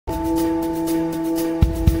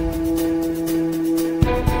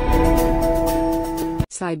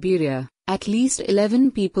Siberia, at least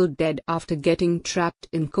 11 people dead after getting trapped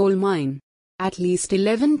in coal mine. At least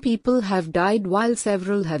 11 people have died while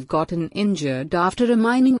several have gotten injured after a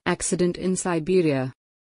mining accident in Siberia.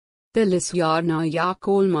 The Lysyarnaya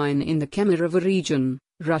coal mine in the Kemerovo region,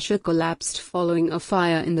 Russia collapsed following a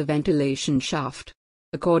fire in the ventilation shaft.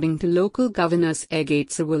 According to local governor Sergei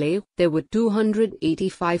Tsarevlev, there were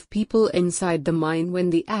 285 people inside the mine when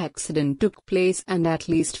the accident took place and at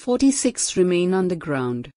least 46 remain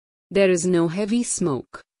underground. There is no heavy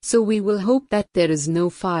smoke, so we will hope that there is no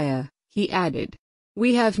fire, he added.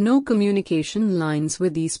 We have no communication lines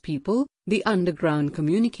with these people, the underground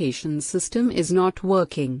communication system is not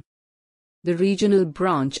working. The regional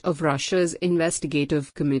branch of Russia's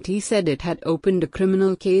investigative committee said it had opened a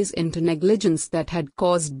criminal case into negligence that had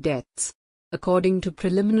caused deaths. According to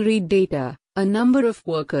preliminary data, a number of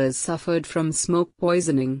workers suffered from smoke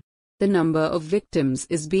poisoning. The number of victims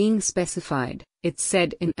is being specified, it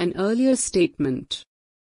said in an earlier statement.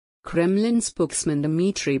 Kremlin spokesman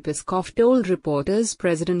Dmitry Peskov told reporters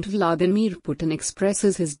President Vladimir Putin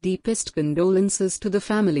expresses his deepest condolences to the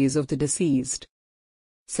families of the deceased.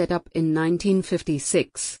 Set up in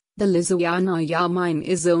 1956, the Lysyarnaya mine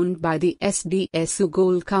is owned by the SDS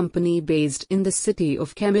Ugol company based in the city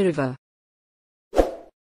of Kemerovo.